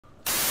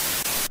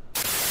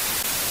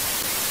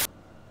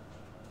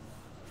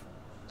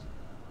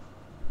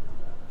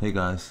Hey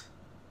guys,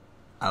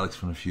 Alex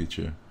from the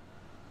future.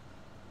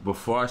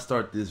 Before I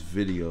start this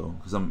video,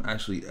 because I'm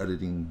actually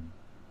editing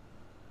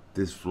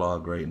this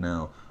vlog right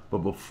now, but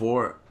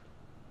before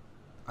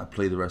I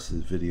play the rest of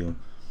this video,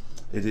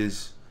 it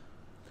is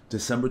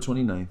December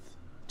 29th,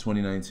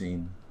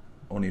 2019.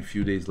 Only a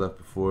few days left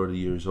before the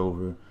year's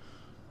over.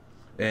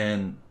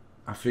 And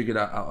I figured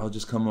I'll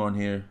just come on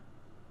here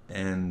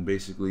and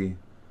basically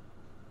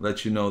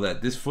let you know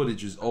that this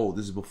footage is old.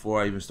 This is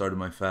before I even started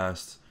my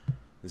fast.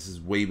 This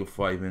is way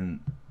before I even,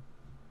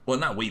 well,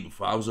 not way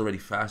before. I was already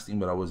fasting,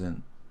 but I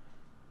wasn't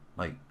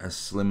like as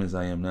slim as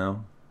I am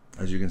now.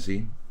 As you can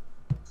see,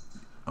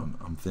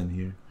 I'm thin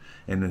here.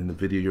 And in the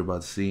video you're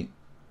about to see,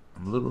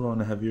 I'm a little on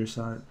the heavier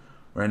side.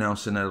 Right now I'm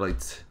sitting at like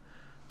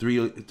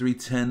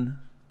 310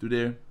 through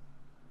there.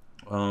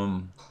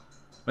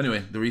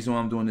 Anyway, the reason why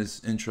I'm doing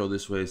this intro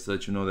this way is to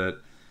let you know that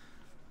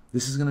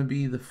this is gonna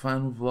be the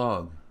final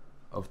vlog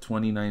of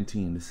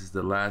 2019. This is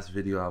the last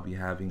video I'll be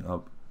having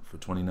up for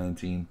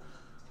 2019.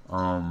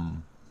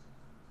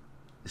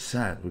 It's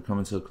sad. We're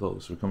coming to a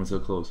close. We're coming to a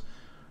close.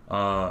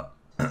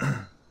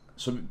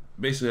 So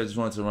basically, I just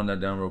wanted to run that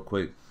down real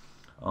quick.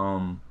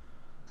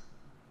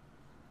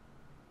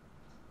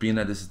 Being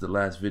that this is the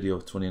last video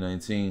of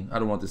 2019, I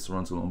don't want this to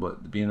run too long,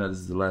 but being that this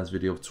is the last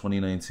video of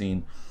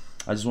 2019,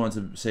 I just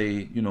wanted to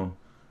say, you know,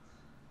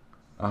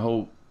 I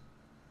hope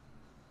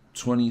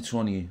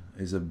 2020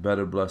 is a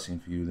better blessing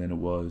for you than it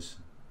was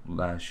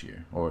last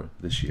year or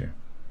this year.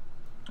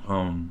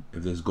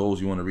 If there's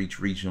goals you want to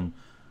reach them.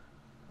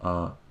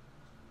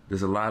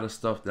 There's a lot of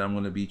stuff that I'm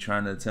going to be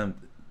trying to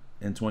attempt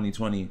in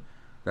 2020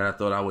 that I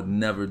thought I would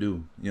never do. You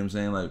know what I'm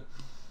saying? Like,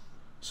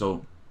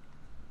 so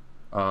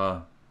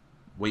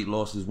weight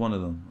loss is one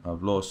of them.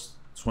 I've lost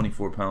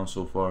 24 pounds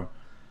so far.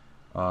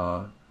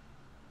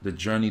 The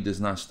journey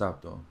does not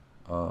stop though.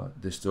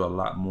 There's still a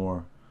lot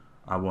more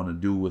I want to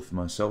do with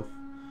myself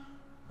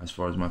as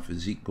far as my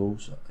physique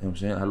goes. You know what I'm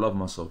saying? I love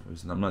myself.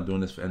 I'm not doing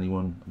this for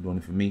anyone. I'm doing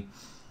it for me.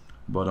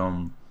 But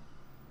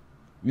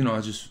you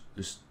know, just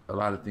a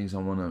lot of things I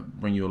want to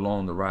bring you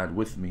along the ride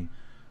with me.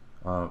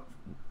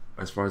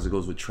 As far as it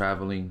goes with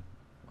traveling,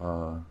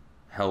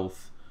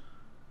 health,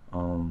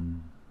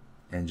 and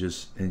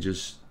just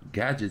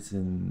gadgets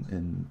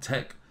and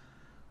tech.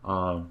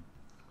 So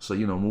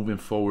you know, moving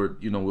forward,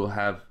 you know, we'll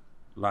have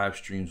live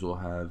streams. We'll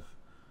have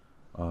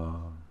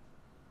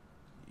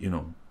you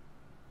know,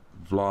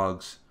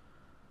 vlogs.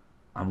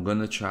 I'm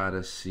gonna try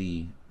to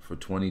see for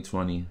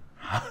 2020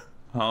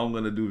 how I'm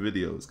gonna do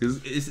videos, because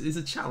it's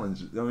a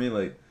challenge. I mean,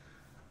 like,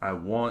 I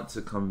want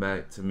to come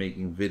back to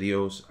making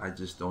videos. I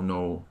just don't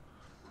know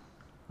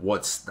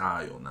what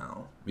style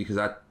now, because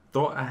I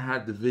thought I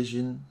had the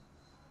vision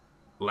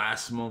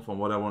last month on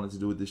what I wanted to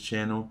do with this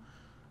channel,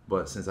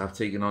 but since I've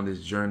taken on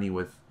this journey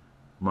with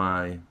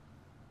my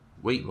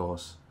weight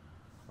loss,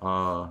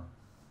 I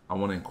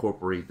want to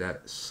incorporate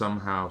that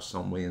somehow,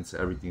 some way into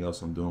everything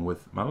else I'm doing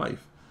with my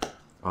life.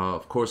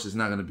 Of course, it's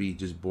not going to be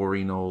just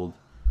boring old,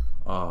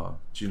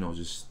 you know,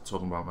 just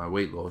talking about my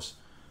weight loss,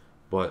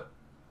 but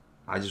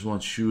I just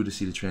want you to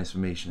see the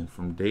transformation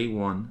from day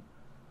one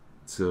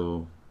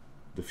to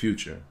the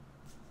future.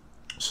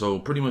 So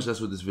pretty much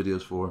that's what this video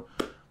is for.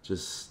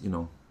 Just, you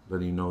know,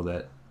 letting you know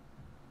that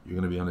you're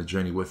going to be on a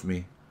journey with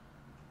me.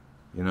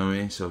 You know what I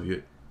mean? So if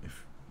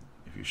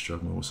you're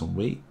struggling with some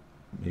weight,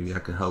 maybe I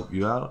could help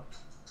you out,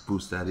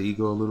 boost that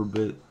ego a little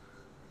bit,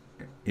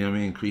 you know what I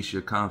mean, increase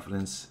your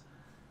confidence,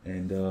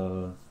 and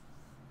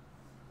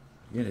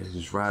yeah,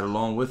 just ride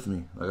along with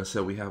me. Like I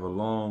said, we have a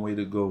long way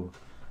to go.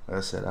 Like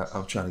I said,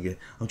 I'm trying to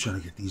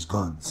get these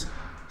guns.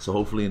 So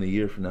hopefully in a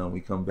year from now,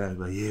 we come back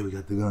like, yeah, we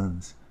got the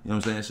guns. You know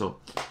what I'm saying? So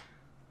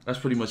that's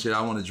pretty much it. I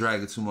don't want to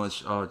drag it too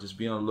much. Just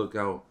be on the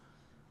lookout.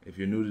 If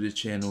you're new to this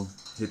channel,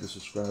 hit the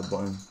subscribe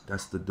button.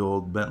 That's the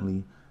dog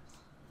Bentley.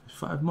 It's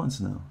 5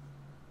 months now.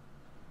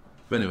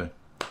 But anyway,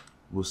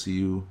 we'll see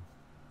you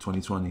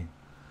 2020.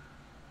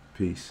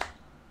 Peace.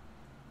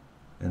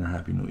 And a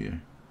happy new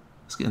year.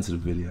 Let's get into the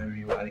video.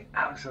 Everybody,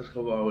 Alex has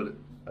come out with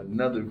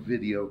another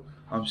video.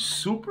 I'm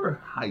super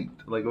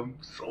hyped. Like, I'm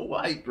so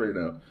hyped right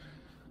now.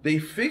 They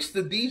fixed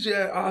the DJI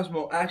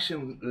Osmo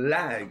Action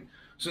lag.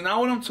 So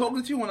now when I'm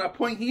talking to you, when I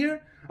point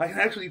here, I can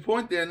actually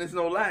point there and there's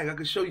no lag. I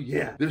can show you,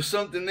 yeah, there's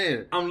something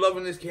there. I'm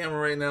loving this camera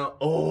right now.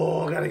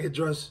 Oh, I gotta get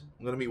dressed.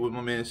 I'm gonna meet with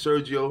my man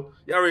Sergio.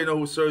 Y'all already know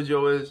who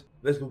Sergio is.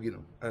 Let's go get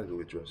him. I gotta go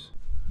get dressed.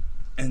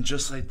 And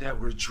just like that,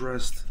 we're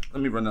dressed.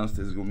 Let me run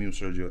downstairs and go meet with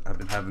Sergio. I've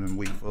been having him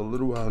wait for a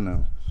little while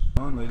now.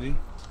 Come on, lady.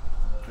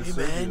 Hey,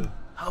 man,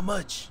 how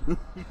much?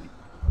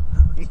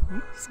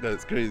 This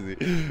guy's crazy.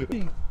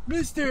 Hey,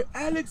 Mr.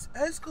 Alex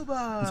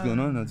Escobar. What's going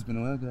on? It's been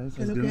a while, guys.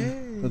 How's it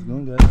going? How's it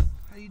going, guys?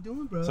 How you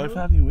doing, bro? Sorry for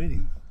having you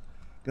waiting.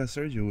 Got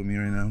Sergio with me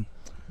right now.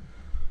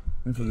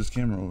 Let me flip this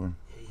camera over.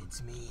 Hey,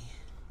 it's me.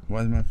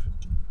 Why is my...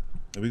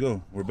 There we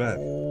go. We're back.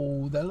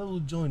 Oh, that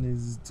little joint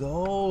is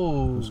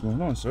dope. What's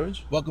going on,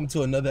 Serge? Welcome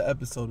to another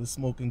episode of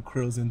Smoking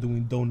Krills and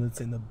Doing Donuts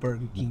in the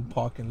Burger King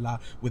parking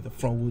lot with a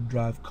front-wheel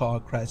drive car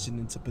crashing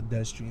into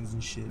pedestrians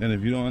and shit. And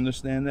if you don't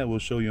understand that, we'll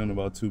show you in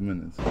about 2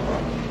 minutes.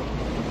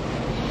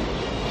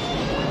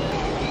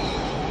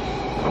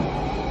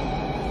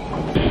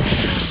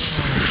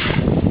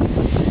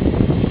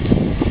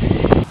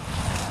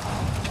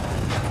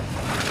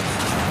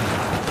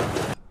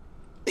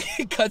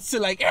 it cuts to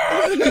like,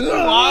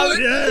 wallet.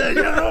 Yeah,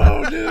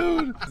 yo,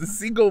 dude. Does the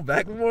seat go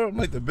back and forth? I'm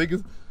like the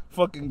biggest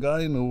fucking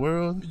guy in the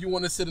world. You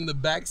want to sit in the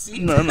back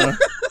seat? No.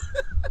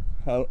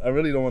 I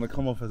really don't want to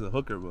come off as a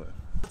hooker, but.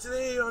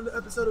 Today on the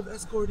episode of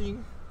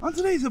Escorting. On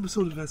today's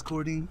episode of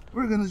Escorting,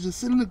 we're gonna just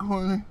sit in the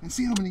corner and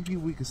see how many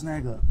people we can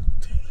snag up.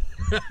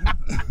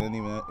 Didn't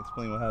even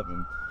explain what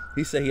happened.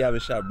 He said he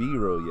haven't shot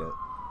B-roll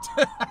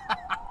yet.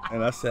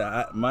 And I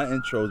said, my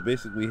intro is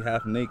basically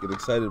half naked,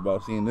 excited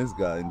about seeing this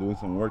guy and doing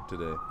some work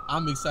today.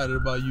 I'm excited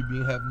about you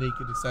being half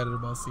naked, excited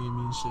about seeing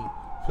me and shit.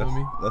 Feel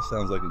me? That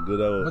sounds like a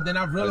good hour. But then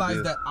I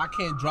realized that I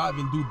can't drive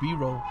and do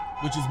B-roll,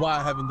 which is why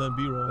I haven't done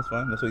B-roll. That's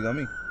fine. That's what you got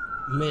me.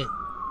 Lit.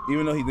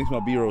 Even though he thinks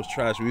my B-roll is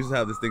trash, we used to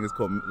have this thing that's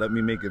called Let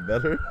Me Make It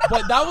Better.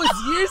 But that was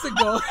years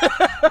ago.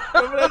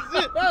 Remember that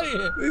shit? Oh,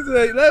 yeah. He's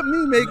like, let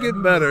me make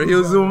it better.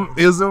 He'll zoom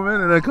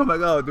in and then come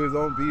back out and do his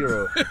own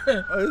B-roll.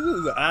 Oh, this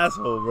is an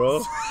asshole, bro.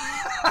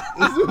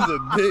 This is a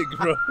dick,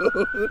 bro.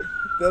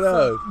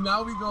 So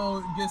now we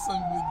gonna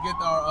get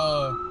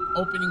our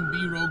opening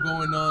B-roll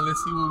going on.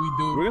 Let's see what we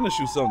do. We're gonna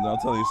shoot something, I'm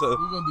telling you. So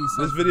we're gonna do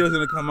something. This video is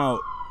gonna come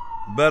out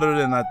better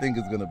than I think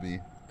it's gonna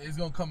be. It's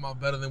gonna come out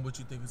better than what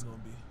you think it's gonna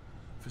be.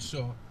 For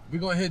sure. We're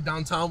gonna hit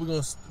downtown. We're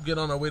gonna get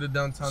on our way to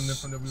downtown. Then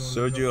from there,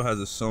 Sergio has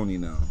a Sony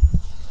now.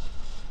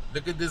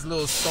 Look at this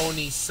little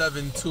Sony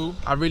 7 II.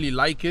 I really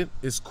like it.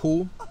 It's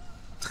cool.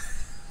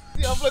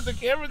 See, I'll put the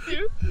camera to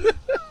you.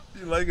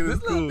 You like it? This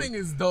it's little cool. thing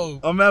is dope.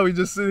 I'm mad we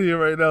just sitting here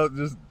right now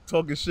just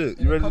talking shit.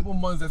 In a couple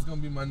months, that's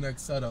gonna be my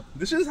next setup.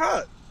 This shit's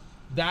hot.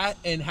 That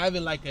and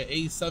having like an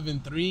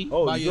A7 III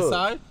by you're your good.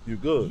 side. You're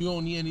good. You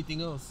don't need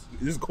anything else.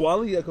 This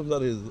quality that comes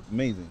out is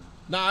amazing.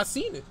 Nah, I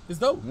seen it. It's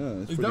dope. Yeah,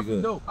 it's pretty definitely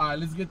good. dope. All right,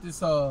 let's get this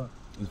video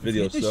let's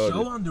get this started.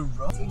 show on the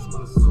road.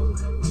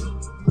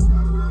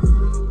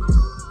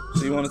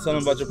 So you want to tell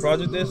them about your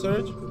project there,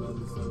 Serge?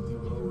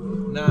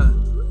 Nah.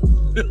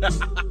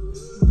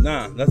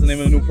 Nah, that's the name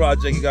of the new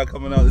project you got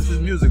coming out. This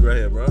is music right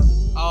here, bro.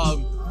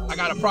 I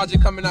got a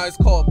project coming out. It's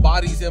called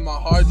Bodies in My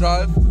Hard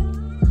Drive.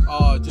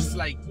 Just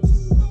like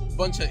a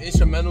bunch of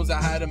instrumentals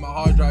I had in my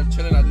hard drive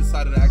chilling. I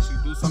decided to actually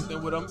do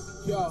something with them,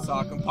 so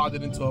I compiled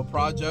it into a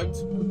project.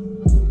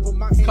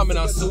 It's coming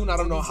out soon. I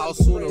don't know how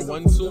soon or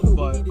when soon,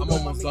 but I'm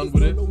almost done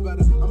with it.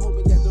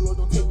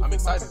 I'm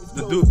excited.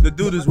 The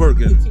dude is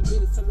working.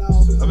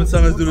 I've been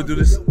telling this dude to do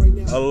this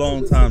a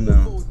long time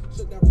now,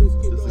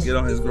 just to get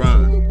on his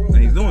grind, and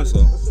he's doing so.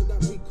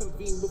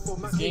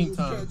 It's game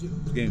time.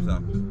 It's game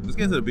time. Let's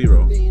get into the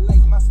B-roll.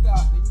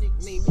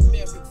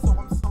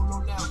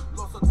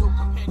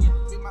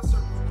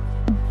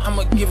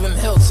 I'ma give him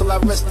hell till I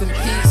rest in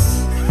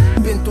peace.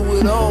 Been through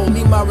it all,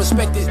 need my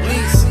respect at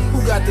least.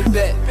 Who got the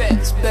bet?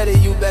 It's better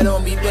you bet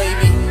on me,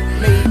 baby.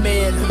 Made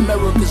man,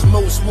 America's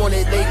most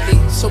wanted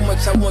lately. So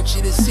much I want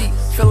you to see.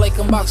 Feel like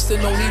I'm boxed in,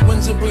 only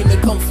wins to bring the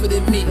comfort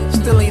in me.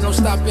 Still ain't no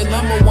stopping,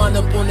 I'ma wind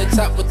up on the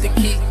top with the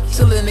key.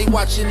 Chillin', they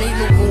watching, ain't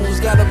no rules,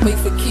 gotta play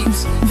for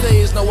keeps.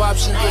 There's no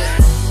option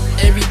yet.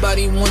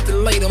 Everybody want the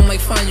light, I'm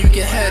like, fine, you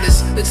can have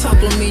this. The top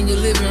don't mean you're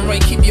living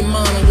right, keep your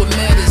mind on what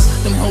matters.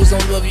 Them hoes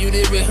don't love you,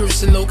 they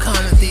rehearsing no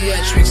kind of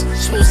theatrics.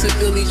 Supposed to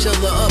build each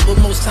other up, but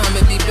most time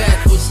it be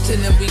backwards. To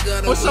them we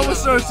gotta. What's up with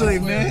Serge today,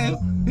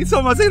 man? He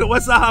told me I take the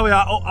West Side Highway,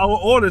 our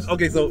orders.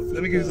 Okay, so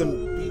let me give you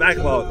some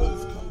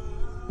backlog.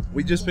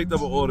 We just picked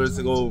up an order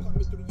to go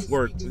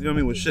work. You know what I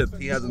mean? With Ship,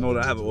 he has an order.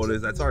 I have an order.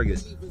 It's at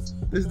Target.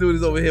 This dude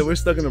is over here. We're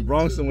stuck in the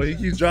Bronx somewhere. He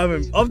keeps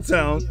driving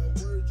uptown.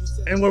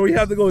 And where we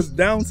have to go is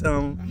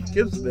downtown,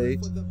 Gibbs Bay.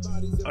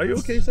 Are you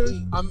okay, Serge?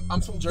 I'm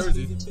from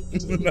Jersey.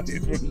 No,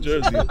 he's from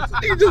Jersey.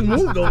 He just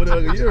moved over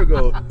there like a year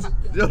ago.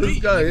 Yo, this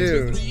guy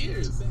here. It's been 3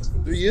 years.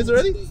 3 years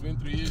already? It's been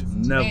 3 years.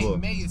 Never.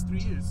 May is 3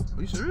 years.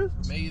 Are you serious?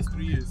 May is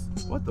 3 years.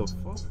 What the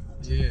fuck?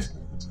 Yeah.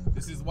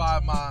 This is why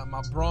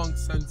my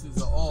Bronx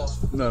senses are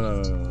off. No.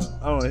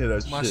 I don't want to hear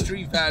that My shit.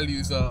 street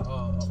values are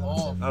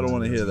off. I don't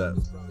want to hear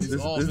that. This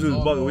dude's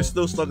bugging. We're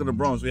still stuck in the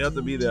Bronx. We have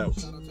to be there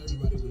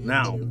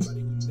now.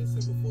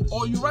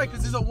 Oh, you're right,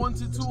 because it's a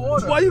 1-2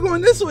 order. Why are you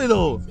going this way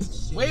though?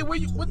 Wait,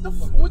 what the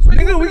which way?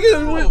 Nigga,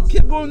 we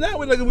keep going that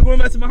way like we're going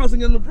back to my house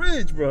and getting on the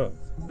bridge, bro.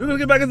 We're gonna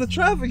get back into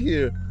traffic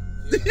here.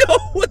 Yo,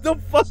 what the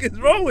fuck is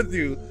wrong with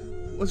you?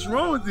 What's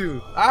wrong with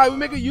you? Alright, we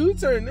make a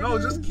U-turn, nigga. No,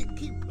 just keep.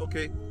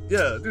 Okay,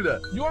 yeah, do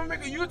that. You want to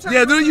make a U-turn?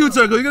 Yeah, do the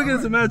U-turn, cause you're gonna get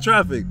into mad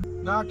traffic.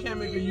 Nah, I can't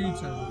make a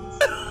U-turn.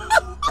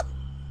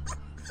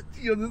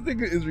 Yo, this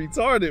nigga is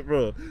retarded,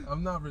 bro.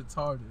 I'm not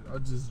retarded. I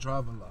just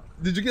drive a lot.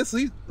 Did you get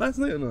sleep last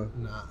night or no?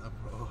 Nah,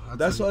 bro.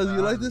 That's why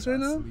you like this right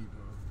now? Sleep,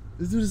 bro.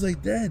 This dude is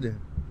like dead.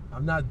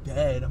 I'm not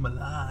dead. I'm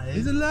alive.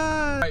 He's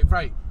alive.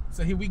 Right.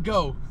 So here we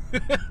go.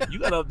 You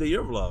gotta update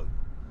your vlog.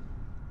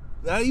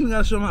 I even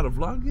gotta show him how to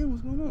vlog again.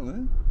 What's going on,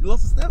 man? You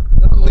lost a step?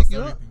 I lost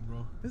everything,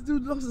 bro. This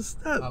dude lost a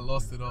step. I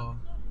lost it all.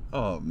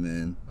 Oh,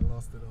 man. I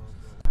lost it all,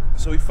 bro.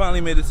 So we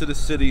finally made it to the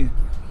city.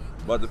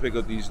 About to pick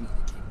up these.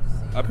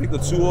 I picked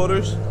up 2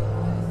 orders.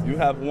 You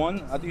have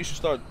 1. I think you should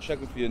start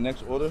checking for your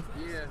next order.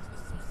 Yeah.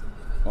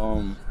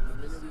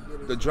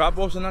 The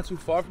drop-offs are not too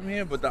far from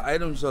here, but the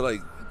items are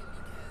like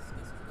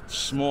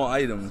small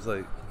items.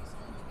 Like,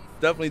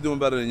 definitely doing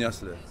better than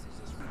yesterday.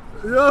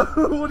 Yo,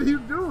 what are you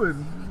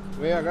doing?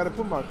 Wait, I gotta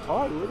put my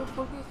card. Where the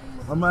fuck is it?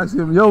 I'm asking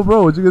him, yo,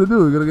 bro, what you gonna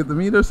do? You gonna get the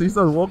meter? So he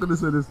starts walking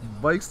this way, this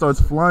bike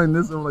starts flying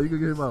this way. I'm like, you can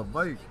get him out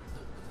bike.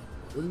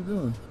 What are you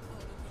doing?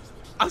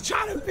 I'm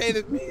trying to pay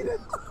the meter.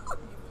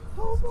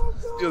 Oh my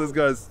god. Yo, this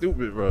guy's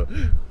stupid, bro.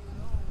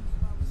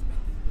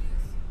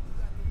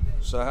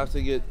 So I have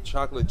to get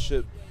chocolate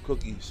chip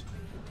cookies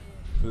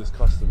for this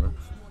customer.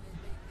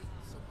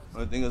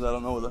 The thing is, I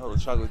don't know what the hell the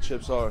chocolate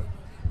chips are.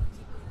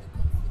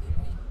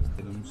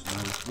 So now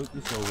let's flip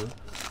this over.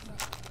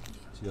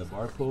 See that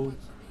barcode?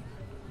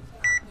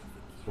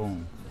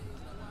 Boom.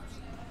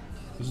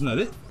 Isn't that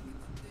it?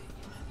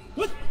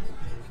 What?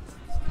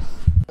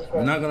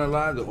 I'm not gonna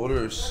lie, the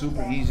order is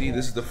super easy.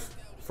 This is the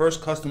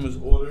first customer's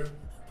order.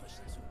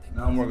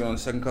 Now I'm working on the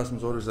second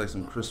customer's order. It's like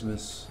some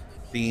Christmas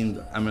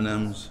themed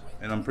M&Ms,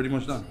 and I'm pretty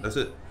much done. That's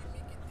it.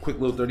 Quick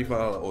little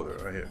 $35 order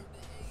right here.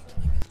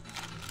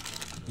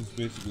 This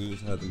basically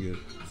just had to get,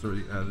 it's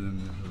already added in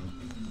there.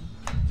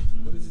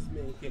 What is this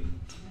man getting?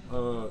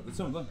 That's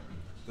all done.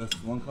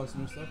 That's one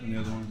customer stuff, and the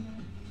other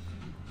one,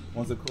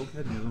 one's a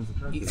cokehead, and the other one's a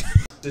crackhead.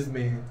 This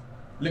man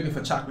looking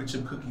for chocolate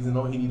chip cookies, and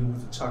all he needed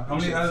was a chocolate. How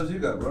many chips. items you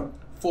got, bro?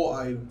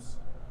 4 items.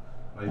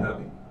 Are you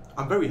happy?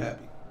 I'm very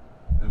happy.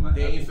 Am I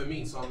They happy? ain't for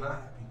me, so I'm not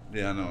happy.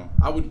 Yeah, I know.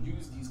 I would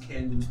use these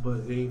candles, but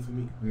it ain't for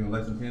me. You gonna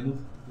light some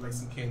candles? Like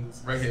some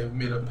candles. Right here,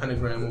 made a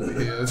pentagram over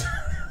here.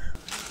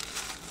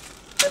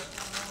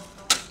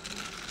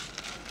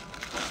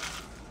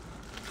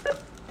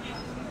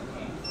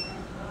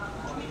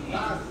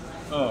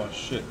 Oh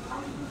shit.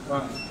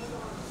 Fuck.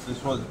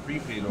 This was a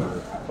prepaid order.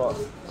 Fuck.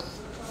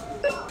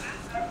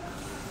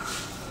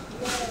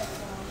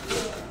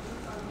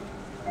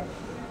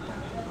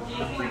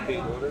 A prepaid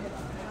order?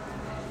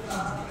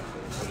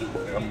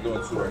 Okay, I'm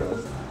doing 2 right now.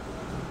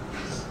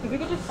 If we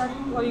could just start,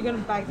 or you're gonna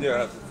bag Yeah, I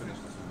have to finish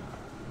this one.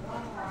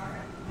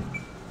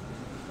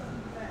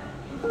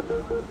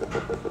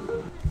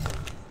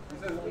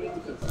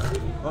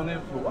 No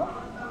name for what?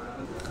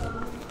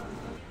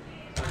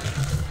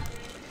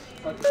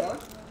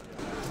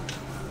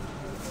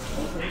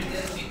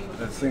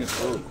 That thing is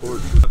still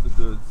recording. Have the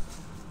goods.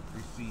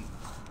 Receipt.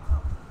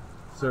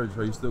 Serge,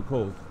 are you still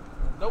cold?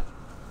 Nope.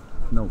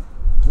 No.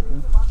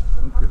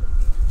 Okay. Okay.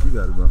 You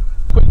got it, bro.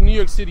 Quick New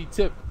York City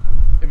tip.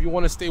 If you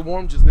want to stay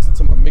warm, just listen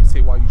to my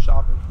mixtape while you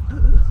shopping.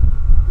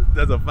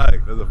 That's a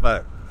fact. That's a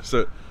fact.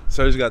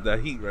 Serge got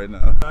that heat right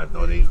now. I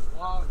thought he.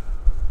 Wow.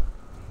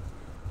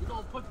 We're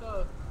going to put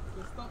the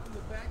stuff in the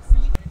back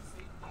seat.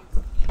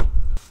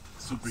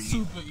 Super easy.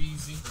 Super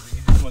easy.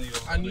 Money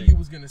I knew you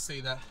was going to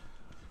say that.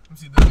 Let me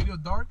see. The video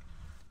dark?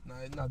 Nah,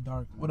 it's not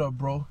dark. What up,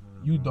 bro?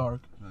 You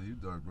dark. Nah, you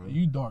dark, bro.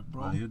 You dark,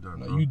 bro. Nah, you dark,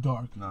 Nah, bro. you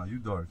dark. Nah, you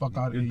dark. Fuck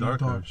out of here. You're You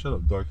darker. dark. Shut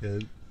up,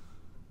 darkhead.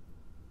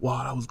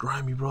 Wow, that was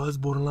grimy, bro. That's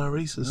borderline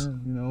racist. Yeah,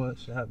 you know what?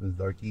 Shit happens,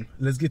 darky.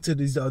 Let's get to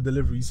these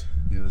deliveries.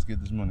 Yeah, let's get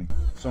this money.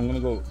 So I'm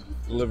gonna go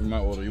deliver my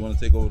order. You wanna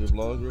take over the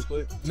vlog real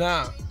quick?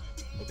 Nah.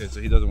 Okay,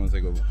 so he doesn't wanna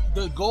take over.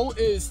 The goal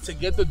is to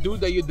get the dude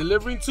that you're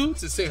delivering to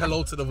say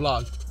hello to the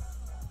vlog.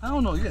 I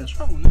don't know. Yeah,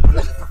 trouble,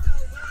 nigga.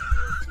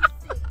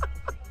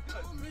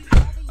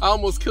 I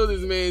almost killed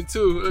this man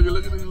too.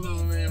 Look at this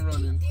little man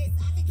running.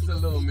 He's a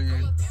little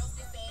man.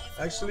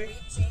 Actually,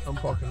 I'm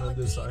parking on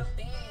this side.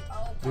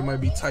 They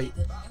might be tight.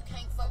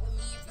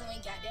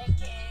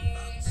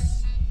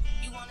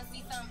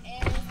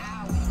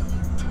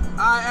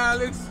 Hi,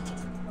 Alex.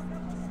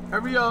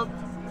 Hurry up.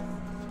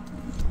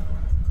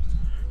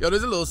 Yo,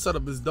 there's a little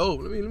setup. It's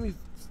dope. Let me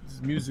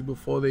this music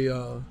before they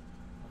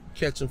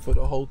catch him for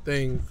the whole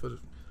thing. For the,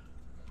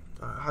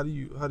 how do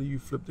you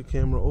flip the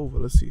camera over?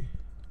 Let's see.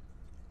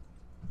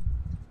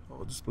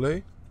 Oh,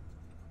 display.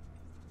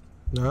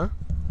 Nah.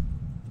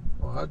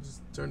 Oh, I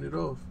just turned it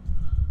off.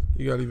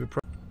 You gotta leave it.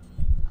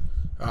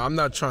 I'm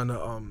not trying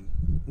to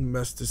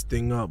mess this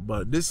thing up,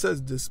 but this says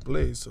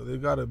display, so there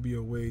gotta be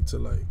a way to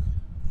like.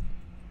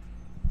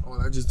 Oh,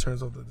 that just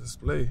turns off the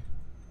display.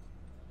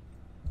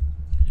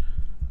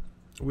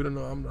 We don't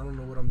know. I don't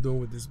know what I'm doing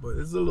with this, but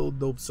it's a little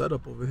dope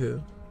setup over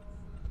here.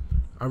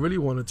 I really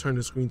want to turn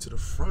the screen to the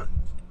front.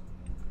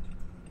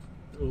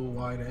 A little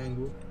wide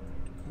angle.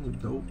 A little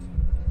dope.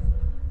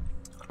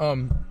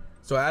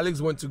 So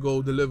Alex went to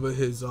go deliver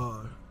his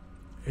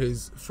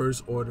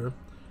first order.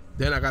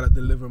 Then I gotta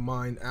deliver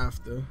mine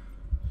after,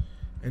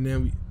 and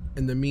then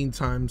in the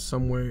meantime,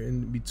 somewhere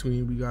in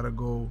between, we gotta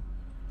go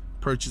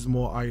purchase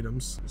more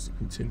items. Let's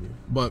continue.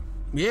 But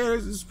yeah,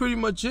 this is pretty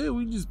much it.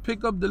 We just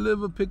pick up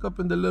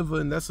and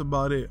deliver, and that's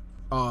about it.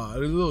 The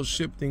little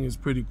ship thing is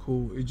pretty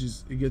cool. It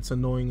gets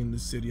annoying in the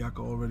city. I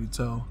can already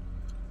tell.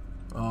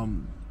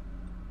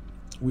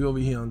 We over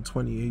here on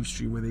 28th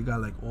Street where they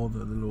got like all the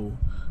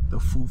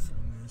food from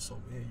there.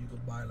 So yeah, you can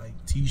buy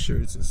like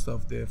t-shirts and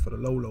stuff there for the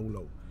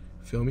low.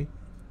 Feel me?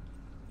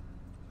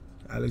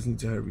 Alex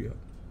needs to hurry up.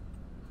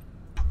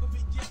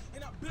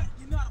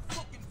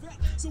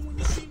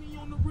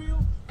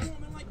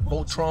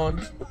 Voltron.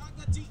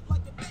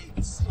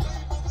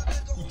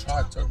 He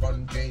tried to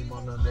run game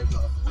on that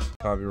nigga.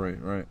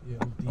 Copyright, right?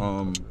 Yeah.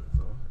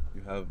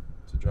 You have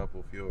to drop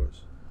off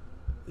yours.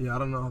 Yeah, I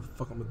don't know how the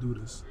fuck I'm gonna do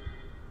this.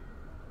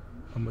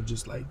 I'm gonna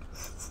just like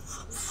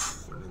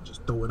and then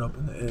just throw it up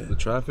in the air. The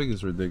traffic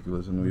is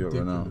ridiculous in New York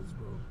right now.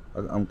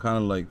 I'm kind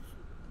of like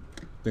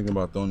thinking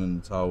about throwing in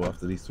the towel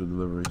after these 2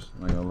 deliveries.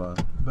 I'm not gonna lie.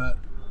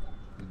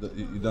 But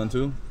you done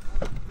too?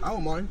 I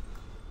don't mind.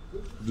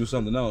 Do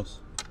something else.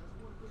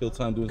 Kill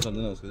time doing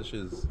something else, because this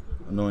shit is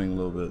annoying a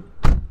little bit.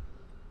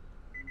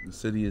 The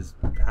city is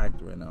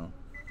packed right now.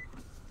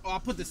 Oh, I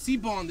put the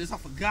seatbelt on this. I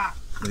forgot.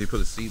 Yeah, he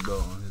put a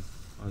seatbelt on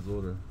his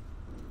order.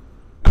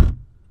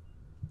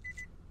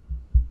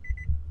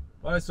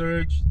 Bye,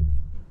 Serge.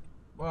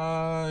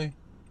 Bye.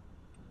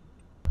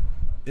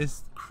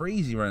 It's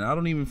crazy right now. I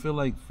don't even feel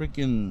like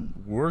freaking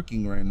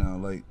working right now.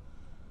 Like,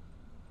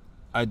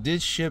 I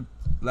did ship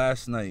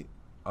last night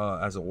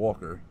as a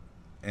walker,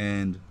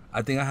 and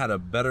I think I had a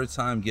better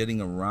time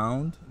getting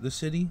around the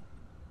city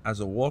as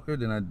a walker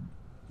than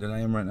I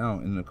am right now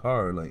in the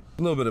car. Like,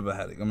 a little bit of a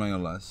headache. I'm not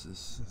gonna lie.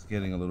 It's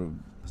getting a little,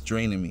 it's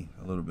draining me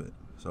a little bit.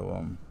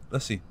 So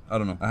let's see. I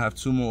don't know. I have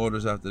 2 more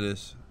orders after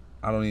this.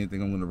 I don't even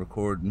think I'm gonna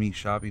record me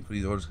shopping for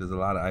these orders because a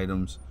lot of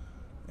items,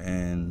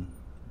 and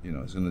you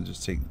know, it's gonna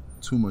just take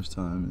too much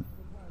time.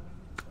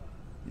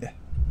 Yeah.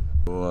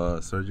 So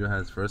Sergio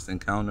has first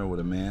encounter with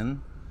a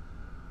man.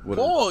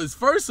 Pause.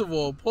 First of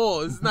all,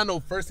 pause. It's not no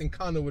first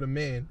encounter with a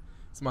man.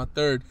 It's my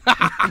 3rd.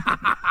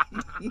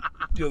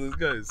 Yo, this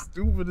guy is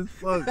stupid as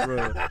fuck,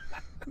 bro.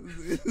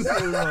 This is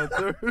my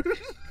 3rd.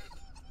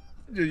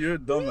 Yo, you're a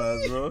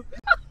dumbass, bro.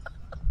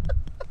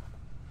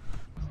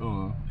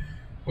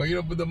 Why you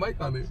don't put the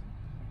mic on it?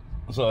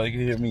 So you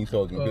can hear me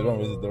talking.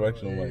 Because it's a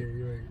directional mic.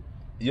 Yeah, right.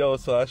 Yo,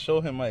 so I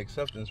show him my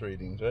acceptance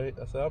ratings, right?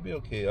 I said, I'll be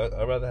okay.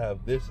 I'd rather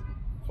have this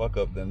fuck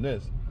up than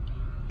this.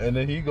 And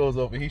then he goes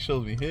up and he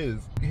shows me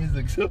his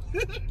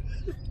acceptance.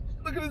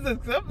 Look at his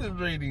acceptance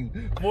rating.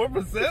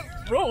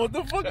 4%? Bro, what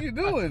the fuck you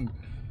doing?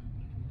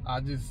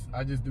 I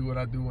just do what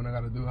I do when I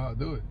gotta do how I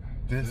do it.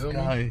 This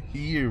guy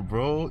here,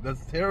 bro.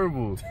 That's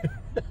terrible.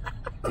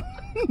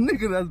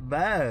 Nigga, that's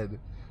bad.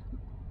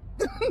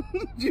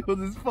 Yo,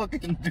 this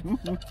fucking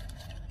dude.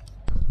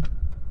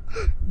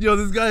 Yo,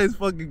 this guy is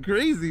fucking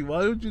crazy.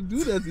 Why don't you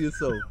do that to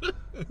yourself?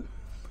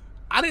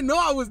 I didn't know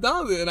I was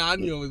down there, and I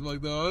knew I was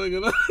fucked up.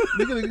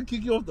 They're gonna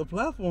kick you off the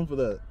platform for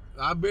that.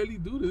 I barely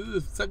do this.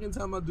 This is the 2nd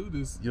time I do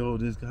this. Yo,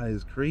 this guy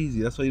is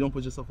crazy. That's why you don't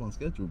put yourself on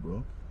schedule,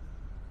 bro.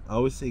 I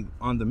always say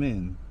on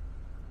demand.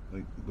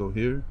 Like, go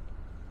here.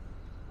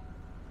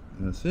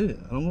 And that's it.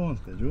 I don't go on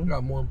schedule. I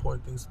got more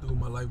important things to do in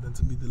my life than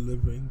to be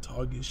delivering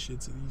Target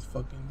shit to these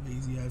fucking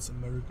lazy ass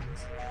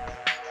Americans.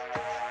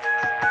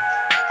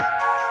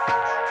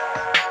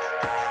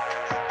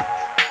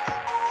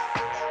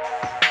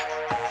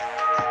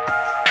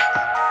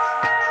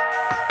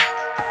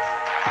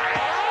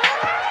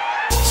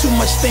 Too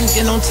much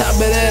thinking, on top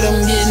of that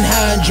I'm getting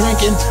high and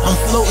drinking. I'm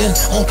floating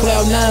on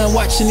cloud 9,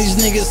 watching these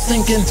niggas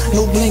sinking.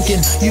 No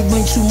blinking, you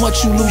blink too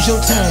much, you lose your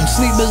turn.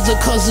 Sleep is the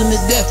cousin of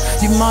death,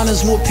 you might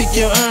as well pick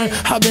your urn.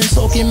 I've been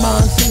talking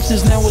my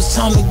intentions, now it's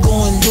time to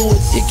go and do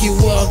it. Take you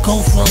where I come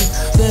from,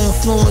 the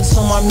influence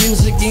on my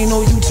music. Ain't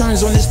no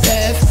U-turns on this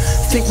path.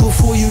 Think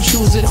before you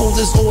choose it, hold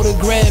this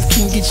autograph.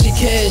 Can get your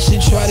cash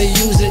and try to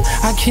use it.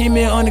 I came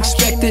here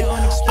unexpected,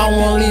 I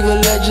won't leave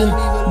a legend.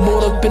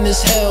 Brought up in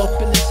this hell,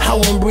 I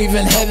won't breathe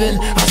in heaven.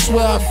 I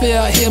swear I fear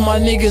I hear my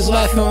niggas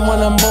laughing when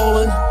I'm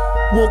bowling.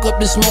 Woke up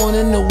this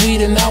morning, the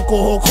weed and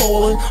alcohol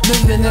calling.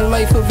 Living the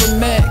life of a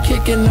man,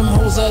 kicking them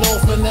hoes out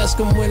off and ask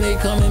them when they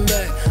coming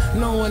back.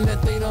 Knowing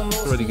that they don't know.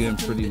 It's already getting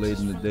pretty late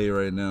in the day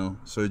right now.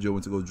 Sergio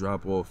went to go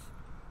drop off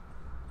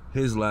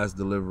his last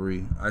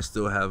delivery. I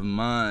still have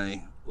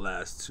my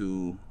last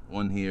 2,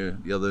 one here,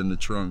 the other in the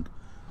trunk.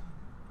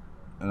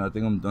 And I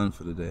think I'm done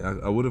for the day.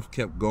 I would have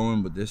kept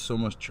going, but there's so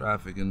much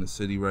traffic in the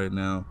city right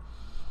now.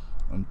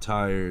 I'm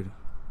tired.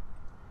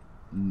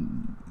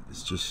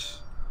 It's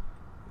just,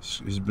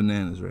 it's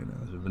bananas right now.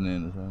 It's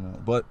bananas right now.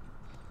 But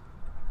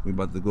we're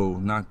about to go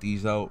knock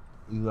these out,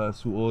 these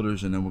last 2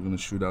 orders, and then we're gonna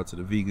shoot out to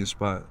the vegan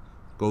spot.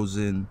 Goes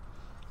in.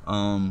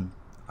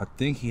 I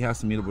think he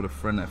has to meet up with a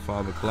friend at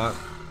 5 o'clock.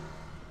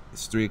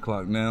 It's 3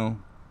 o'clock now.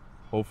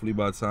 Hopefully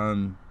by the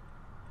time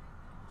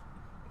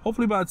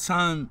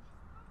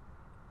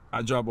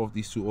I drop off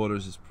these 2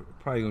 orders, it's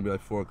probably gonna be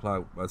like 4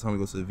 o'clock. By the time we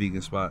go to the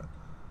vegan spot,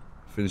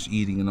 finish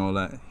eating and all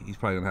that, he's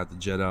probably gonna have to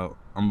jet out.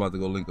 I'm about to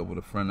go link up with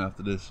a friend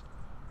after this,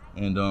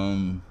 and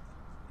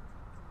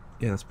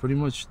yeah, that's pretty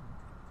much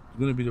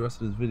gonna be the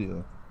rest of this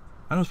video.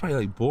 I know it's probably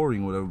like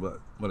boring or whatever, but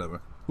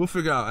whatever. We'll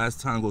figure out as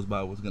time goes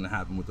by what's gonna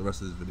happen with the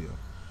rest of this video.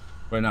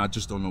 Right now I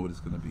just don't know what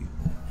it's gonna be.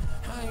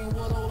 I ain't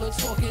with all the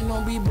talking,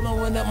 don't be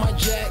blowing up my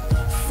jack.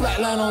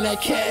 Flatline on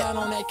that cat.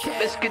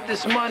 Let's get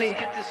this money,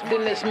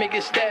 then let's make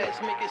it stat.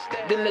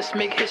 Then let's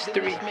make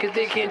history, cause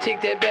they can't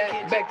take that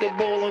back. Back the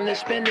ball on the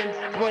spending,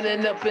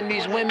 running up in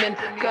these women.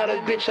 Got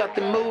a bitch out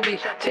the movie,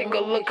 take a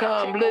look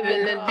how I'm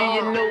living. And do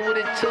you know what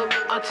it took?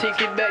 I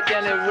take it back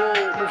down the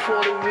road.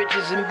 Before the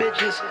riches and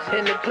bitches,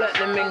 and the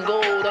platinum and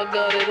gold. I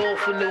got it all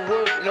from the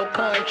work, no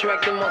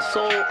contract in my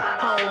soul.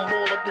 I don't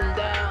ball up and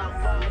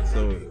down.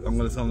 So I'm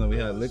gonna tell them that we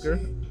had liquor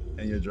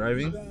and you're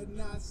driving.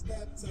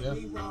 Yeah.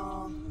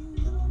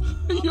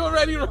 You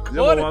already Yo,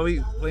 recorded? while we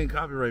playing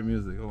copyright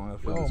music, hold on, I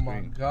flip the Oh my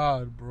screen.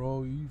 god,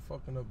 bro, you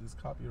fucking up this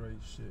copyright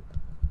shit.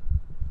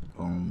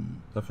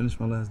 I finished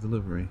my last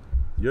delivery.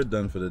 You're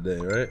done for the day,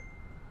 right?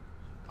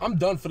 I'm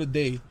done for the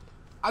day.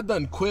 I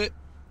done quit.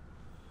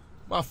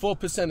 My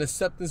 4%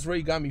 acceptance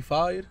rate got me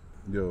fired.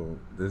 Yo,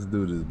 this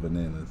dude is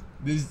bananas.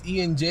 This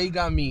E&J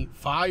got me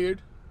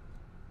fired.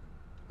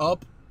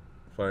 Up,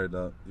 Fired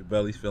up. Your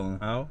belly's feeling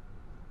how?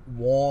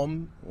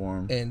 warm,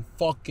 Warm. and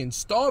fucking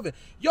starving.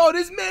 Yo,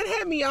 this man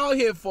had me out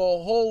here for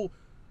a whole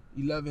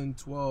 11,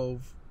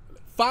 12,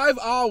 5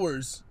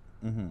 hours.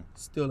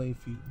 Still ain't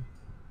feeding me.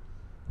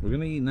 We're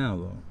gonna eat now,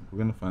 though. We're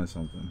gonna find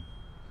something.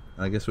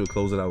 I guess we'll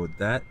close it out with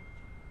that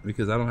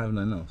because I don't have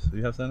nothing else. Do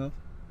you have something else?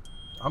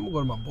 I'm gonna go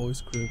to my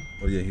boy's crib.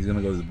 Oh yeah, he's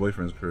gonna go to his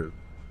boyfriend's crib.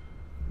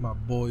 My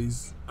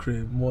boy's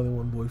crib. More than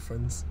one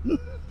boyfriend's.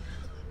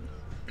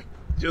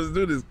 This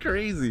dude is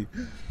crazy.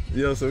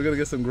 Yo, so we're gonna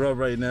get some grub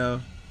right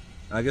now.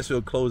 I guess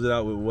we'll close it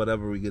out with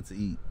whatever we get to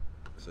eat.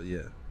 So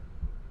yeah.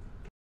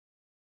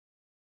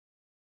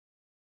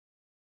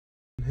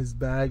 His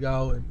bag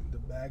out and the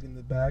bag in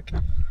the back.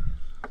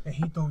 And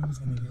he thought we was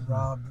gonna get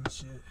robbed and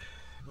shit.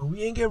 But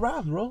we ain't get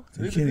robbed, bro. You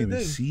Today's a can't good even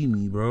day. see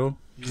me, bro.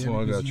 Yeah, So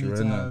I because got you need right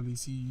to now. have,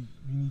 you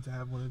need to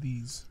have one of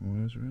these. Oh,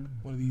 that's right.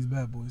 One of these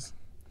bad boys.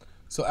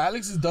 So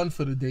Alex is done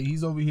for the day.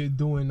 He's over here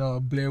doing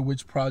Blair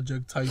Witch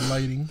Project type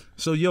lighting.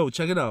 So yo,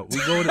 check it out. We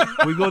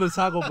go to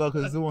Taco Bell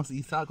because he wants to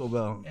eat Taco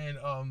Bell.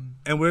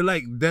 And We're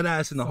like dead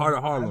ass in the heart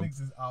of Harlem. Alex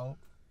is out.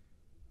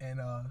 And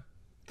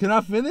Can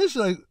I finish?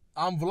 Like,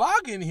 I'm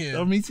vlogging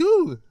here. me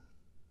too.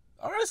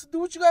 All right, so do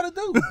what you gotta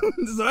do.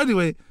 So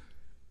anyway,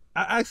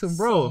 I asked him,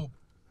 bro, So,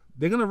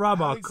 they're gonna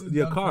rob Alex is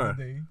your done for car.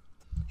 the day.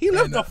 He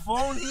left And, the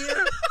phone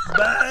here.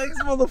 Bags,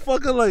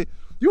 motherfucker. Like,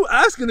 you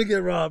asking to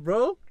get robbed,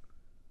 bro?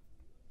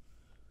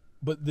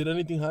 But did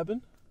anything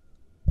happen?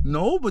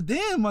 No, but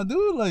damn, my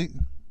dude, like.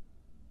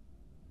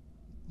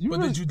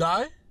 But did you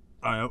die?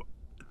 All right,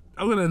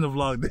 I'm gonna end the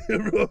vlog there,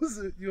 bro.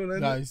 You wanna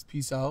end Guys,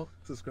 peace out.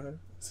 it? Subscribe.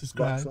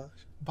 Subscribe.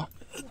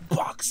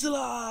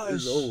 Boxelage.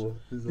 It's over.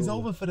 It's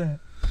over for that.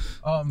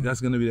 That's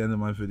gonna be the end of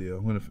my video.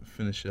 I'm gonna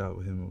finish it out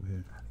with him over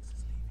here.